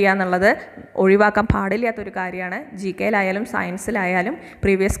ഡിപ്പെൻഡ് ചെയ്യുക എന്നുള്ളത് ഒഴിവാക്കാൻ പാടില്ലാത്തൊരു കാര്യമാണ്. GKയിലായാലും സയൻസിലായാലും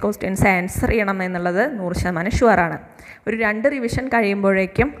പ്രീവിയസ് ക്വസ്റ്റ്യൻസ് ആൻസർ ചെയ്യണം എന്നുള്ളത് 100% ഷുവറാണ്. ഒരു 2 റിവിഷൻ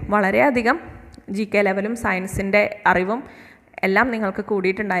കഴിയുമ്പോഴേക്കും വളരെയധികം GK ലെവലും സയൻസിൻ്റെ അറിവും എല്ലാം നിങ്ങൾക്ക്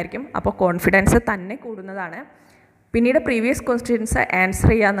കൂടിയിട്ടുണ്ടായിരിക്കും. അപ്പോൾ കോൺഫിഡൻസ് തന്നെ കൂടുന്നതാണ്. പിന്നീട് പ്രീവിയസ് ക്വസ്റ്റ്യൻസ് ആൻസർ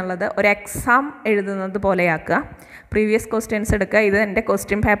ചെയ്യുക എന്നുള്ളത് ഒരു എക്സാം എഴുതുന്നത് പോലെയാക്കുക. പ്രീവിയസ് ക്വസ്റ്റ്യൻസ് എടുക്കുക. ഇത് എൻ്റെ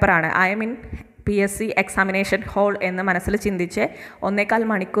ക്വസ്റ്റ്യൻ പേപ്പറാണ്, I M in PSC examination hall എന്ന് മനസ്സിൽ ചിന്തിച്ച് 1.25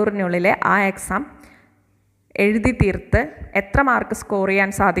 മണിക്കൂറിനുള്ളിൽ ആ എക്സാം എഴുതി തീർത്ത് എത്ര മാർക്ക് സ്കോർ ചെയ്യാൻ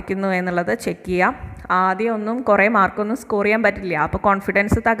സാധിക്കുന്നു എന്നുള്ളത് ചെക്ക് ചെയ്യാം. ആദ്യം ഒന്നും കുറേ മാർക്കൊന്നും സ്കോർ ചെയ്യാൻ പറ്റില്ല. അപ്പോൾ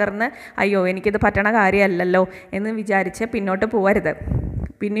കോൺഫിഡൻസ് തകർന്ന് അയ്യോ എനിക്കിത് പറ്റണ കാര്യമല്ലല്ലോ എന്ന് വിചാരിച്ച് പിന്നോട്ട് പോകരുത്.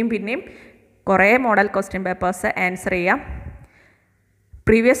 പിന്നെയും കുറേ മോഡൽ ക്വസ്റ്റ്യൻ പേപ്പേഴ്സ് ആൻസർ ചെയ്യാം.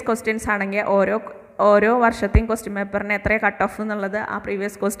 പ്രീവിയസ് ക്വസ്റ്റ്യൻസ് ആണെങ്കിൽ ഓരോ വർഷത്തെയും ക്വസ്റ്റ്യൻ പേപ്പറിന് എത്ര കട്ട് ഓഫ് എന്നുള്ളത് ആ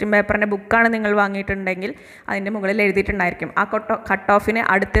പ്രീവിയസ് ക്വസ്റ്റ്യൻ പേപ്പറിൻ്റെ ബുക്കാണ് നിങ്ങൾ വാങ്ങിയിട്ടുണ്ടെങ്കിൽ അതിൻ്റെ മുകളിൽ എഴുതിയിട്ടുണ്ടായിരിക്കും. ആ കട്ട് ഓഫിന്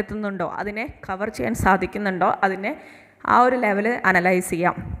അടുത്തെത്തുന്നുണ്ടോ, അതിനെ കവർ ചെയ്യാൻ സാധിക്കുന്നുണ്ടോ, അതിനെ ആ ഒരു ലെവൽ അനലൈസ്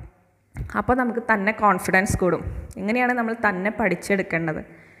ചെയ്യാം. അപ്പോൾ നമുക്ക് തന്നെ കോൺഫിഡൻസ് കൂടും. ഇങ്ങനെയാണ് നമ്മൾ തന്നെ പഠിച്ചെടുക്കേണ്ടത്.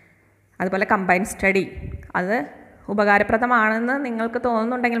 അതുപോലെ കമ്പൈൻ സ്റ്റഡി അത് ഉപകാരപ്രദമാണെന്ന് നിങ്ങൾക്ക്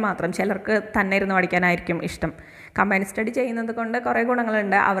തോന്നുന്നുണ്ടെങ്കിൽ മാത്രം. ചിലർക്ക് തന്നെ ഇരുന്ന് പഠിക്കാനായിരിക്കും ഇഷ്ടം. കമ്പൈൻ സ്റ്റഡി ചെയ്യുന്നത് കൊണ്ട് കുറേ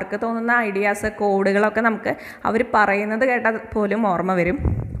ഗുണങ്ങളുണ്ട്. അവർക്ക് തോന്നുന്ന ഐഡിയാസ് കോഡുകളൊക്കെ നമുക്ക് അവർ പറയുന്നത് കേട്ടാൽ പോലും ഓർമ്മ വരും.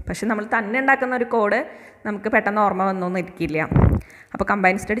 പക്ഷെ നമ്മൾ തന്നെ ഉണ്ടാക്കുന്ന ഒരു കോഡ് നമുക്ക് പെട്ടെന്ന് ഓർമ്മ വന്നൊന്നും ഇരിക്കില്ല. അപ്പോൾ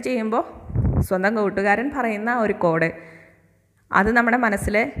കമ്പൈൻ സ്റ്റഡി ചെയ്യുമ്പോൾ സ്വന്തം കൂട്ടുകാരൻ പറയുന്ന ഒരു കോഡ് അത് നമ്മുടെ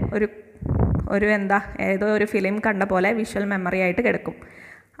മനസ്സിൽ ഏതോ ഒരു ഫിലിം കണ്ട പോലെ വിഷ്വൽ മെമ്മറി ആയിട്ട് കിടക്കും.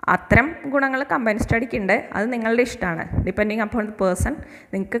 അത്തരം ഗുണങ്ങൾ കമ്പൈൻ സ്റ്റഡിക്കുണ്ട്. അത് നിങ്ങളുടെ ഇഷ്ടമാണ്. ഡിപ്പെൻഡിങ് അപ്പോൺ ദി പേഴ്സൺ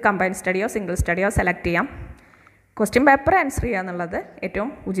നിങ്ങൾക്ക് combine studio single studio select ചെയ്യാം. ക്വസ്റ്റ്യൻ പേപ്പർ ആൻസർ ചെയ്യുക എന്നുള്ളത് ഏറ്റവും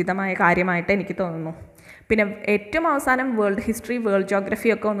ഉചിതമായ കാര്യമായിട്ട് എനിക്ക് തോന്നുന്നു. പിന്നെ ഏറ്റവും അവസാനം വേൾഡ് ഹിസ്റ്ററി, വേൾഡ് ജോഗ്രഫി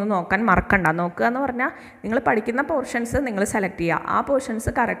ഒക്കെ ഒന്ന് നോക്കാൻ മറക്കണ്ട. നോക്കുക എന്ന് പറഞ്ഞാൽ നിങ്ങൾ പഠിക്കുന്ന പോർഷൻസ് നിങ്ങൾ സെലക്ട് ചെയ്യുക. ആ പോർഷൻസ്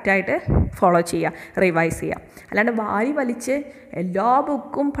കറക്റ്റായിട്ട് ഫോളോ ചെയ്യുക, റിവൈസ് ചെയ്യുക. അല്ലാണ്ട് വാരി വലിച്ച് എല്ലാ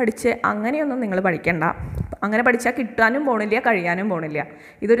ബുക്കും പഠിച്ച് അങ്ങനെയൊന്നും നിങ്ങൾ പഠിക്കണ്ട. അങ്ങനെ പഠിച്ചാൽ കിട്ടാനും പോണില്ല, കഴിയാനും പോണില്ല.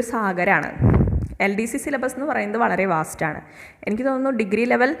 ഇതൊരു സാഗരമാണ്. LDC സിലബസ് എന്ന് പറയുന്നത് വളരെ വാസ്റ്റാണ്. എനിക്ക് തോന്നുന്നു ഡിഗ്രി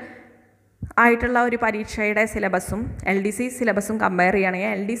ലെവൽ ആയിട്ടുള്ള ഒരു പരീക്ഷയുടെ സിലബസും LDC സിലബസും കമ്പയർ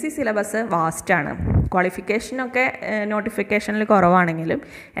ചെയ്യുകയാണെങ്കിൽ LDC സിലബസ് വാസ്റ്റാണ്. ക്വാളിഫിക്കേഷനൊക്കെ നോട്ടിഫിക്കേഷനിൽ കുറവാണെങ്കിലും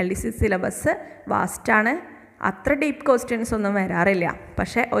LDC സിലബസ് വാസ്റ്റാണ്. അത്ര ഡീപ്പ് ക്വസ്റ്റ്യൻസ് ഒന്നും വരാറില്ല.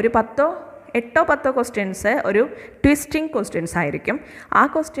 പക്ഷേ ഒരു 8-10 ക്വസ്റ്റ്യൻസ് ഒരു ട്വിസ്റ്റിംഗ് ക്വസ്റ്റ്യൻസ് ആയിരിക്കും. ആ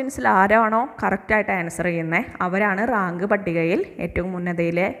ക്വസ്റ്റ്യൻസിൽ ആരാണോ കറക്റ്റായിട്ട് ആൻസർ ചെയ്യുന്നത് അവരാണ് റാങ്ക് പട്ടികയിൽ ഏറ്റവും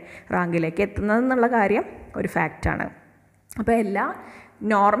ഉന്നതയിലെ റാങ്കിലേക്ക് എത്തുന്നതെന്നുള്ള കാര്യം ഒരു ഫാക്റ്റാണ്. അപ്പോൾ എല്ലാ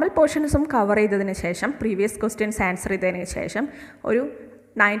നോർമൽ പോർഷൻസും കവർ ചെയ്തതിന് ശേഷം പ്രീവിയസ് ക്വസ്റ്റ്യൻസ് ആൻസർ ചെയ്തതിന് ശേഷം ഒരു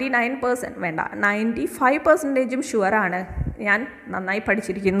 99% വേണ്ട 95% ഷുവറാണ് ഞാൻ നന്നായി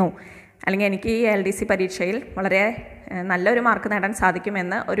പഠിച്ചിരിക്കുന്നു, അല്ലെങ്കിൽ എനിക്ക് ഈ LDC പരീക്ഷയിൽ വളരെ നല്ലൊരു മാർക്ക് നേടാൻ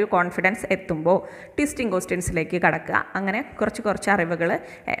സാധിക്കുമെന്ന് ഒരു കോൺഫിഡൻസ് എത്തുമ്പോൾ ട്വിസ്റ്റിംഗ് ക്വസ്റ്റ്യൻസിലേക്ക് കടക്കുക. അങ്ങനെ കുറച്ച് അറിവുകൾ,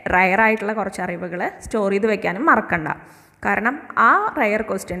 റയറായിട്ടുള്ള കുറച്ച് അറിവുകൾ സ്റ്റോർ ചെയ്ത് വെക്കാനും മറക്കണ്ട. കാരണം ആ റയർ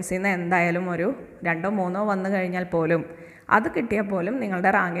ക്വസ്റ്റ്യൻസിൽ നിന്ന് എന്തായാലും ഒരു 2-3 വന്നു കഴിഞ്ഞാൽ പോലും അത് കിട്ടിയാൽ പോലും നിങ്ങളുടെ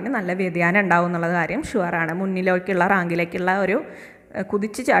റാങ്കിന് നല്ല വ്യതിയാനം ഉണ്ടാവും എന്നുള്ള കാര്യം ഷുവറാണ്. മുന്നിലേക്കുള്ള റാങ്കിലേക്കുള്ള ഒരു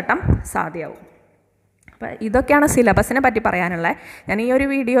കുതിച്ചുചാട്ടം സാധ്യമാവും. അപ്പോൾ ഇതൊക്കെയാണ് സിലബസിനെ പറ്റി പറയാനുള്ളത്. ഞാൻ ഈ ഒരു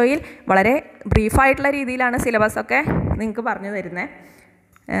വീഡിയോയിൽ വളരെ ബ്രീഫായിട്ടുള്ള രീതിയിലാണ് സിലബസൊക്കെ നിങ്ങൾക്ക് പറഞ്ഞു തരുന്നത്.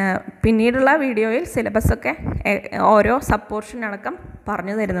 പിന്നീടുള്ള വീഡിയോയിൽ സിലബസൊക്കെ ഓരോ സബ് പോർഷൻ അടക്കം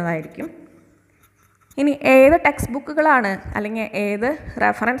പറഞ്ഞു തരുന്നതായിരിക്കും. ഇനി ഏത് ടെക്സ്റ്റ് ബുക്കുകളാണ് അല്ലെങ്കിൽ ഏത്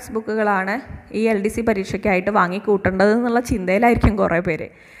റെഫറൻസ് ബുക്കുകളാണ് ഈ LDC പരീക്ഷയ്ക്കായിട്ട് വാങ്ങിക്കൂട്ടേണ്ടത് എന്നുള്ള ചിന്തയിലായിരിക്കും കുറേ പേര്.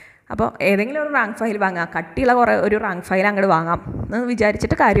 അപ്പോൾ ഏതെങ്കിലും ഒരു റാങ്ക് ഫയൽ വാങ്ങാം, കട്ടിയുള്ള ഒരു റാങ്ക് ഫയൽ അങ്ങോട്ട് വാങ്ങാം എന്ന്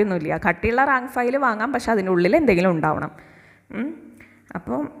വിചാരിച്ചിട്ട് കാര്യമൊന്നുമില്ല. കട്ടിയുള്ള റാങ്ക് ഫയൽ വാങ്ങാം, പക്ഷേ അതിനുള്ളിൽ എന്തെങ്കിലും ഉണ്ടാവണം.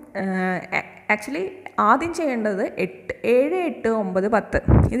 അപ്പോൾ ആക്ച്വലി ആദ്യം ചെയ്യേണ്ടത് 7, 8, 9, 10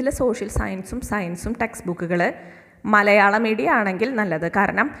 ഇതിൽ സോഷ്യൽ സയൻസും ടെക്സ്റ്റ് ബുക്കുകൾ മലയാള മീഡിയം ആണെങ്കിൽ നല്ലത്.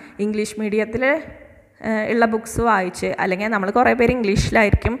 കാരണം ഇംഗ്ലീഷ് മീഡിയത്തിൽ ഉള്ള ബുക്സ് വായിച്ച്, അല്ലെങ്കിൽ നമ്മൾ കുറേ പേര്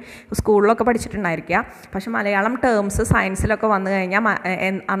ഇംഗ്ലീഷിലായിരിക്കും സ്കൂളിലൊക്കെ പഠിച്ചിട്ടുണ്ടായിരിക്കുക. പക്ഷെ മലയാളം ടേംസ് സയൻസിലൊക്കെ വന്നു കഴിഞ്ഞാൽ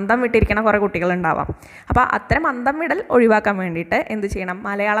അന്തം വിട്ടിരിക്കുന്ന കുറേ കുട്ടികളുണ്ടാവാം. അപ്പോൾ അത്തരം അന്തം വിടൽ ഒഴിവാക്കാൻ വേണ്ടിയിട്ട് എന്ത് ചെയ്യണം?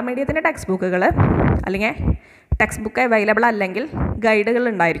 മലയാളം മീഡിയത്തിൻ്റെ ടെക്സ്റ്റ് ബുക്കുകൾ അല്ലെങ്കിൽ ടെക്സ്റ്റ് ബുക്ക് അവൈലബിൾ അല്ലെങ്കിൽ ഗൈഡുകൾ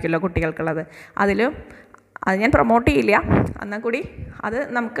ഉണ്ടായിരിക്കുമല്ലോ കുട്ടികൾക്കുള്ളത്. അത് ഞാൻ പ്രൊമോട്ട് ചെയ്യില്ല, എന്നാൽ കൂടി അത്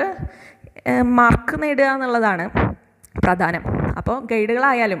നമുക്ക് മാർക്ക് നേടുക എന്നുള്ളതാണ് പ്രധാനം. അപ്പോൾ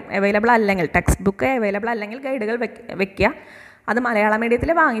ഗൈഡുകളായാലും അവൈലബിൾ അല്ലെങ്കിൽ, ടെക്സ്റ്റ് ബുക്ക് അവൈലബിൾ അല്ലെങ്കിൽ ഗൈഡുകൾ വെക്കുക. അത് മലയാള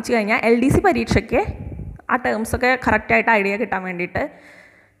മീഡിയത്തിൽ വാങ്ങിച്ചു കഴിഞ്ഞാൽ LDC പരീക്ഷയ്ക്ക് ആ ടേംസൊക്കെ കറക്റ്റായിട്ട് ഐഡിയ കിട്ടാൻ വേണ്ടിയിട്ട്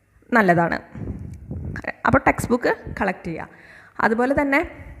നല്ലതാണ്. അപ്പോൾ ടെക്സ്റ്റ് ബുക്ക് കളക്ട് ചെയ്യുക. അതുപോലെ തന്നെ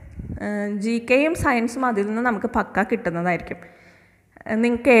GKയും സയൻസും അതിൽ നിന്ന് നമുക്ക് പക്ക കിട്ടുന്നതായിരിക്കും.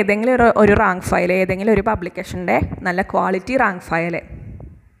 നിങ്ങൾക്ക് ഏതെങ്കിലും ഒരു റാങ്ക് ഫയൽ, ഏതെങ്കിലും ഒരു പബ്ലിക്കേഷൻ്റെ നല്ല ക്വാളിറ്റി റാങ്ക് ഫയൽ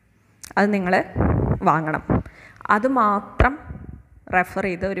അത് നിങ്ങൾ വാങ്ങണം. അത് മാത്രം റെഫർ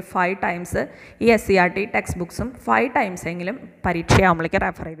ചെയ്ത് ഒരു 5 times ഈ SCERT ടെക്സ്റ്റ് ബുക്സും 5 times എങ്കിലും പരീക്ഷയാകുമ്പോഴേക്ക്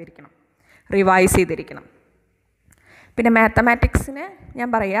റെഫർ ചെയ്തിരിക്കണം, റിവൈസ് ചെയ്തിരിക്കണം. പിന്നെ മാത്തമാറ്റിക്സിന് ഞാൻ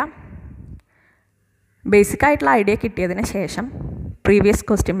പറയാം, ബേസിക്കായിട്ടുള്ള ഐഡിയ കിട്ടിയതിന് ശേഷം പ്രീവിയസ്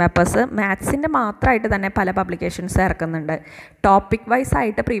ക്വസ്റ്റ്യൻ പേപ്പേഴ്സ് മാത്സിൻ്റെ മാത്രമായിട്ട് തന്നെ പല പബ്ലിക്കേഷൻസ് ഇറക്കുന്നുണ്ട്. ടോപ്പിക് വൈസ്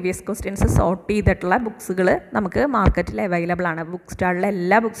ആയിട്ട് പ്രീവിയസ് ക്വസ്റ്റ്യൻസ് സോർട്ട് ചെയ്തിട്ടുള്ള ബുക്സുകൾ നമുക്ക് മാർക്കറ്റിൽ അവൈലബിൾ ആണ്. ബുക്ക് സ്റ്റാളിൽ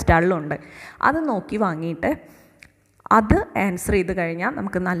എല്ലാ ബുക്ക് സ്റ്റാളിലും ഉണ്ട്. അത് നോക്കി വാങ്ങിയിട്ട് അത് ആൻസർ ചെയ്ത് കഴിഞ്ഞാൽ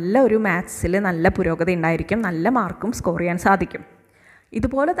നമുക്ക് നല്ല ഒരു മാത്സിൽ നല്ല പുരോഗതി ഉണ്ടായിരിക്കും, നല്ല മാർക്കും സ്കോർ ചെയ്യാൻ സാധിക്കും.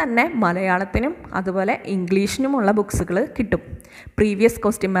 ഇതുപോലെ തന്നെ മലയാളത്തിനും അതുപോലെ ഇംഗ്ലീഷിനുമുള്ള ബുക്സുകൾ കിട്ടും. Previous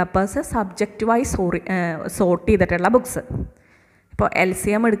question papers subject vice sort ചെയ്തിട്ടുള്ള ബുക്സ്. ഇപ്പോൾ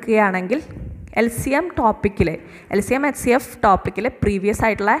LCM എടുക്കുകയാണെങ്കിൽ LCM HCF ടോപ്പിക്കിൽ പ്രീവിയസ്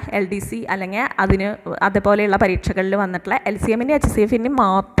ആയിട്ടുള്ള LDC അല്ലെങ്കിൽ അതുപോലെയുള്ള പരീക്ഷകളിൽ വന്നിട്ടുള്ള LCMൻ്റെയും HCFൻ്റെയും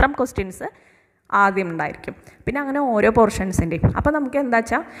മാത്രം ക്വസ്റ്റ്യൻസ് ആദ്യം ഉണ്ടായിരിക്കും. പിന്നെ അങ്ങനെ ഓരോ പോർഷൻസിൻ്റെയും. അപ്പോൾ നമുക്ക് എന്താ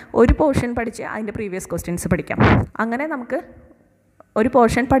വെച്ചാൽ ഒരു പോർഷൻ പഠിച്ച് അതിൻ്റെ പ്രീവിയസ് ക്വസ്റ്റ്യൻസ് പഠിക്കാം. അങ്ങനെ നമുക്ക് ഒരു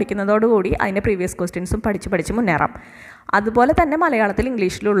പോർഷൻ പഠിക്കുന്നതോടുകൂടി അതിൻ്റെ പ്രീവിയസ് ക്വസ്റ്റ്യൻസും പഠിച്ച് മുന്നേറാം. അതുപോലെ തന്നെ മലയാളത്തിൽ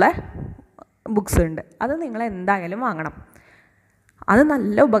ഇംഗ്ലീഷിലുള്ള ബുക്സ് ഉണ്ട്. അത് നിങ്ങൾ എന്തായാലും വാങ്ങണം. അത്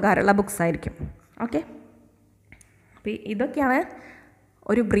നല്ല ഉപകാരമുള്ള ബുക്സായിരിക്കും. ഓക്കെ, അപ്പോൾ ഇതൊക്കെയാണ്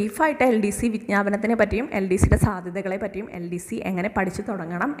ഒരു ബ്രീഫായിട്ട് LDC വിജ്ഞാപനത്തിനെ പറ്റിയും LDCയുടെ സാധ്യതകളെ പറ്റിയും LDC എങ്ങനെ പഠിച്ചു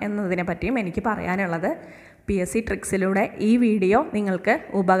തുടങ്ങണം എന്നതിനെ പറ്റിയും എനിക്ക് പറയാനുള്ളത്. PSC ട്രിക്സിലൂടെ ഈ വീഡിയോ നിങ്ങൾക്ക്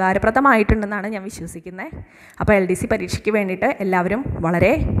ഉപകാരപ്രദമായിട്ടുണ്ടെന്നാണ് ഞാൻ വിശ്വസിക്കുന്നത്. അപ്പോൾ LDC പരീക്ഷയ്ക്ക് വേണ്ടിയിട്ട് എല്ലാവരും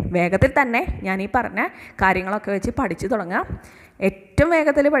വളരെ വേഗത്തിൽ തന്നെ ഞാൻ ഈ പറഞ്ഞ കാര്യങ്ങളൊക്കെ വെച്ച് പഠിച്ചു തുടങ്ങുക. ഏറ്റവും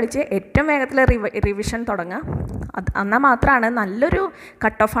വേഗത്തിൽ പഠിച്ച് ഏറ്റവും വേഗത്തിൽ റിവിഷൻ തുടങ്ങുക. എന്നാൽ മാത്രമാണ് നല്ലൊരു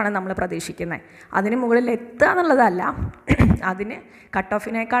കട്ട് ഓഫാണ് നമ്മൾ പ്രതീക്ഷിക്കുന്നത്. അതിന് മുകളിൽ എത്തുക എന്നുള്ളതല്ല, അതിന് കട്ട്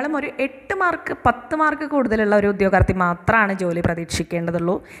ഓഫിനേക്കാളും ഒരു 8 മാർക്ക് 10 മാർക്ക് കൂടുതലുള്ള ഒരു ഉദ്യോഗാർത്ഥി മാത്രമാണ് ജോലി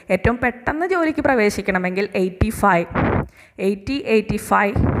പ്രതീക്ഷിക്കേണ്ടതുള്ളൂ. ഏറ്റവും പെട്ടെന്ന് ജോലിക്ക് പ്രവേശിക്കണമെങ്കിൽ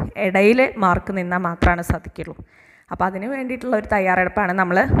 80-85 ഇടയിൽ മാർക്ക് നിന്നാൽ മാത്രമാണ് സാധിക്കുള്ളൂ. അപ്പോൾ അതിന് വേണ്ടിയിട്ടുള്ള ഒരു തയ്യാറെടുപ്പാണ്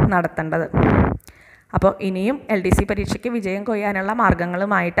നമ്മൾ നടത്തേണ്ടത്. അപ്പോൾ ഇനിയും LDC പരീക്ഷയ്ക്ക് വിജയം കൊയ്യാനുള്ള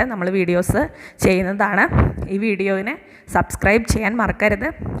മാർഗ്ഗങ്ങളുമായിട്ട് നമ്മൾ വീഡിയോസ് ചെയ്യുന്നതാണ്. ഈ വീഡിയോവിനെ സബ്സ്ക്രൈബ് ചെയ്യാൻ മറക്കരുത്.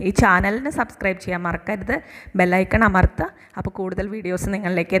 ഈ ചാനലിന് സബ്സ്ക്രൈബ് ചെയ്യാൻ മറക്കരുത്. ബെല്ലൈക്കൺ അമർത്തുക. അപ്പോൾ കൂടുതൽ വീഡിയോസ്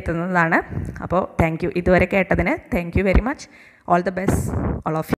നിങ്ങളിലേക്ക് എത്തുന്നതാണ്. അപ്പോൾ താങ്ക് യു. ഇതുവരെ കേട്ടതിന് thank you very much. All the best all of U.